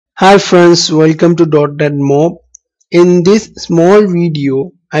Hi friends, welcome to .NET Mob. In this small video,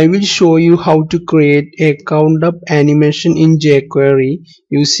 I will show you how to create a countup animation in Jquery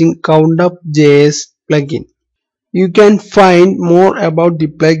using countup.js plugin. You can find more about the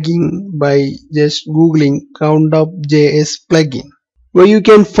plugin by just googling countup.js plugin, where you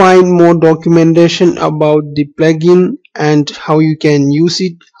can find more documentation about the plugin and how you can use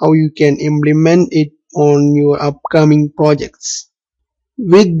it, how you can implement it on your upcoming projects.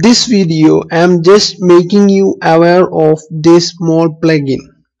 With this video, I am just making you aware of this small plugin.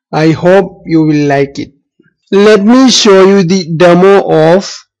 I hope you will like it. Let me show you the demo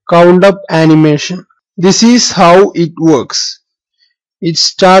of countup animation. This is how it works. It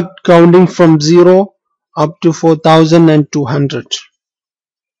starts counting from 0 up to 4200.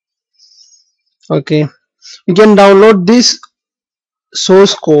 Okay. You can download this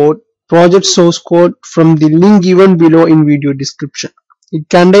source code, project source code from the link given below in video description. It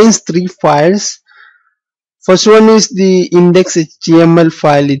contains 3 files. First one is the index.html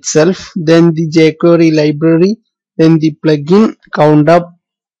file itself, then the Jquery library, then the plugin countup.js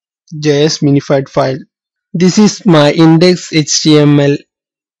minified file. This is my index.html.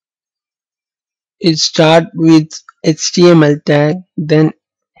 It starts with HTML tag, then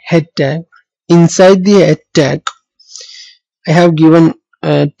head tag. Inside the head tag, I have given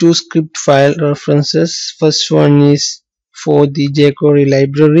two script file references. First one is for the Jquery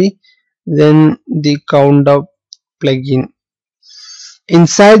library, then the countup plugin.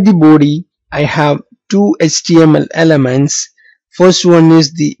 Inside the body, I have two HTML elements. First one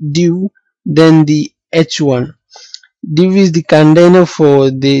is the div, then the h1. Div is the container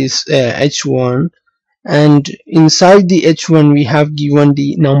for this h1, and inside the h1 we have given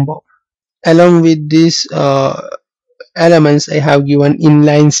the number. Along with these elements, I have given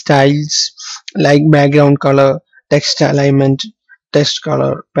inline styles like background color, text alignment, text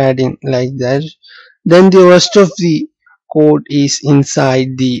color, padding, like that. Then the rest of the code is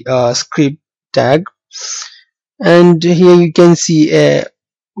inside the script tag, and here you can see a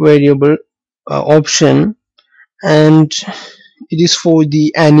variable option, and it is for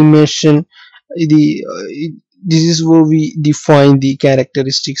the animation. This is where we define the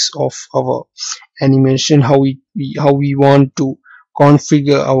characteristics of our animation, how we want to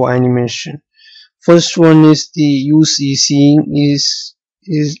configure our animation. First one is the use seeing is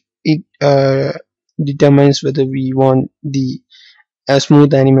it determines whether we want the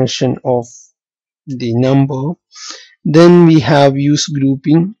smooth animation of the number. Then we have use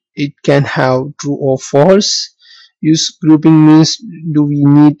grouping. It can have true or false. Use grouping means do we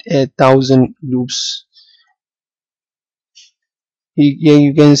need 1,000 groups. Here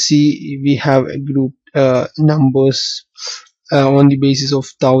you can see we have grouped numbers on the basis of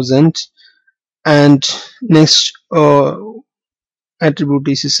 1,000. And next attribute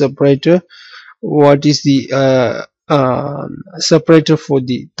is a separator. What is the separator for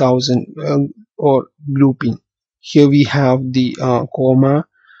the 1,000 or grouping? Here we have the comma.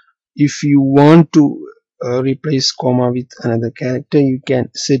 If you want to replace comma with another character, you can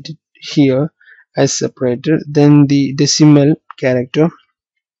set it here as separator. Then the decimal character.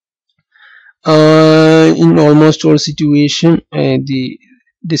 In almost all situation, the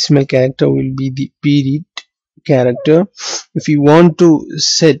decimal character will be the period character. If you want to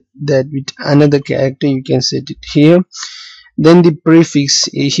set that with another character, you can set it here. Then the prefix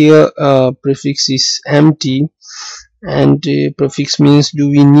here, prefix is empty, and prefix means do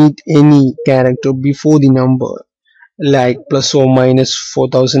we need any character before the number, like plus or minus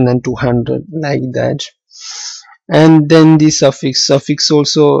 4200, like that. And then the suffix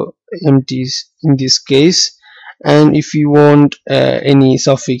also empties in this case. And if you want any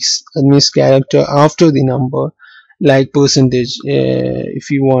suffix, that means character after the number, like percentage,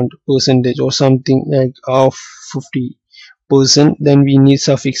 if you want percentage or something like of 50%, then we need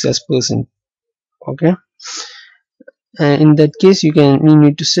suffix as percent. Okay, in that case we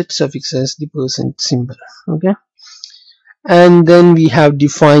need to set suffix as the percent symbol. Okay, and then we have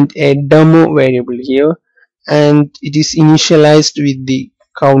defined a demo variable here, and it is initialized with the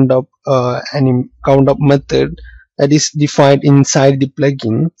countup countup method that is defined inside the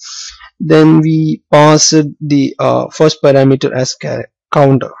plugin. Then we pass the first parameter as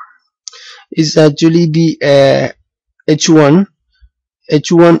counter. Is actually the h1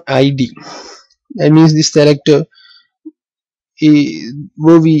 id. That means the selector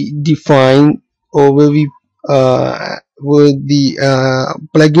where we define, or where the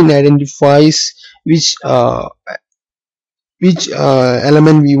plugin identifies which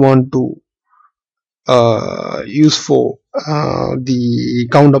element we want to use for the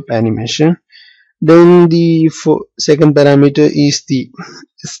countup animation. Then the second parameter is the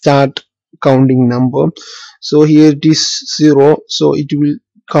start counting number. So here it is 0, so it will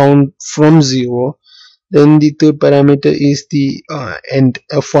count from 0. Then the third parameter is the end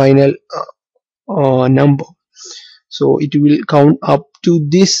final number, so it will count up to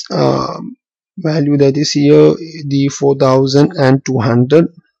this value, that is here the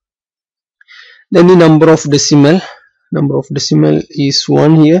 4200. Then the number of decimal is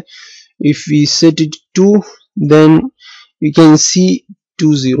 1 here. If we set it 2, then we can see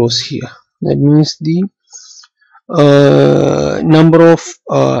 2 zeros here. That means the number of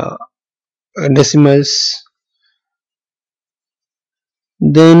decimals.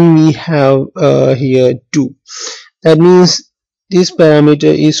 Then we have here 2. That means this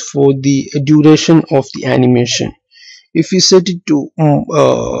parameter is for the duration of the animation. If we set it to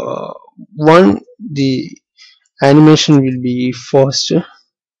 1, the animation will be faster.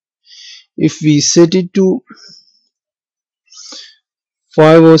 If we set it to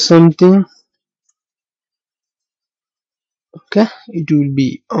 5 or something, okay, it will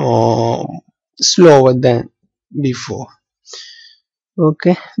be slower than before.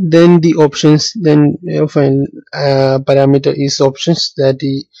 Okay, then the options, then final parameter is options that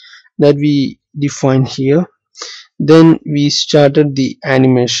we define here. Then we started the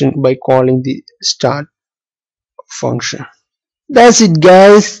animation by calling the start function. That's it,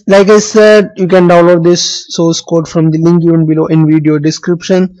 guys. Like I said, you can download this source code from the link given below in video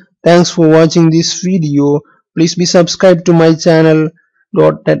description. Thanks for watching this video. Please be subscribed to my channel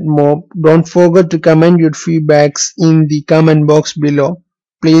 .NET-Mob. Don't forget to comment your feedbacks in the comment box below.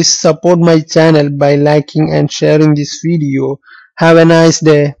 Please support my channel by liking and sharing this video. Have a nice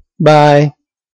day. Bye.